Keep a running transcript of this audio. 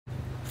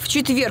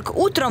четверг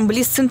утром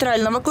близ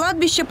центрального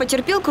кладбища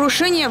потерпел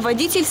крушение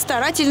водитель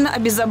старательно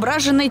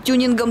обезображенной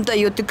тюнингом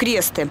Тойоты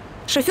Кресты.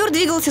 Шофер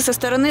двигался со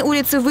стороны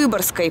улицы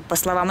Выборгской. По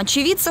словам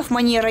очевидцев,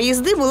 манера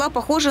езды была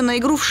похожа на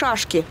игру в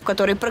шашки, в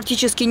которой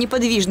практически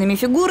неподвижными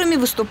фигурами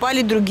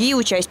выступали другие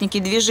участники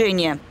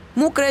движения.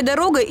 Мокрая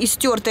дорога и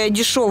стертая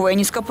дешевая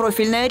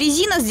низкопрофильная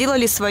резина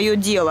сделали свое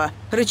дело.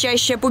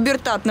 Рычащая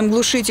пубертатным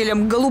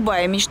глушителем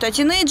голубая мечта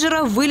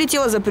тинейджера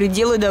вылетела за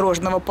пределы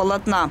дорожного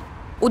полотна.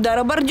 Удар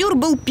о бордюр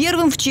был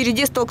первым в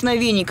череде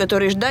столкновений,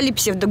 которые ждали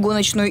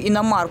псевдогоночную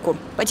иномарку.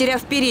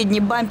 Потеряв передний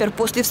бампер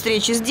после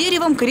встречи с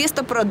деревом,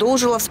 Креста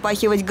продолжила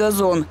вспахивать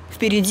газон.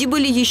 Впереди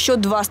были еще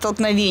два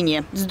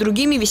столкновения с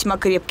другими весьма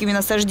крепкими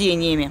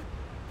насаждениями.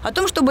 О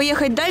том, чтобы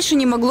ехать дальше,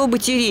 не могло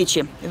быть и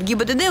речи. В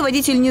ГИБДД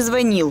водитель не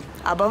звонил.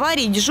 Об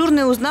аварии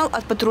дежурный узнал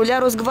от патруля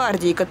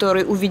Росгвардии,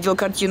 который увидел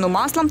картину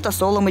маслом,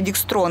 тосолом и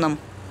декстроном.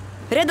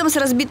 Рядом с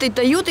разбитой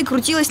 «Тойотой»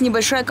 крутилась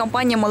небольшая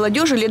компания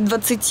молодежи лет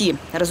 20.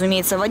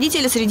 Разумеется,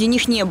 водителя среди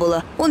них не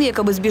было. Он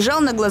якобы сбежал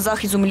на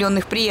глазах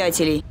изумленных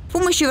приятелей. В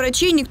помощи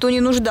врачей никто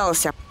не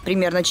нуждался.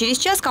 Примерно через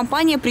час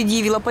компания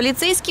предъявила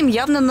полицейским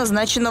явно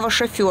назначенного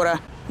шофера.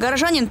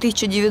 Горожанин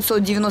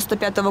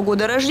 1995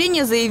 года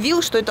рождения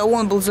заявил, что это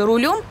он был за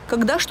рулем,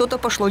 когда что-то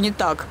пошло не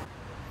так.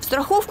 В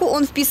страховку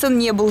он вписан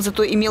не был,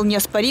 зато имел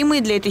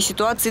неоспоримые для этой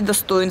ситуации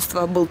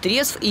достоинства. Был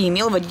трезв и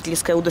имел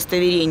водительское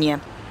удостоверение.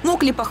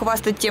 Мог ли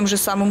похвастать тем же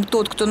самым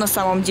тот, кто на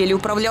самом деле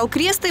управлял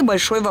Крестой –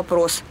 большой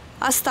вопрос.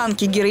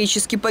 Останки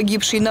героически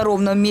погибшей на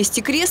ровном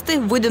месте Кресты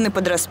выданы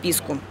под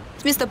расписку.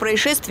 С места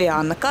происшествия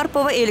Анна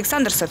Карпова и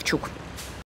Александр Савчук.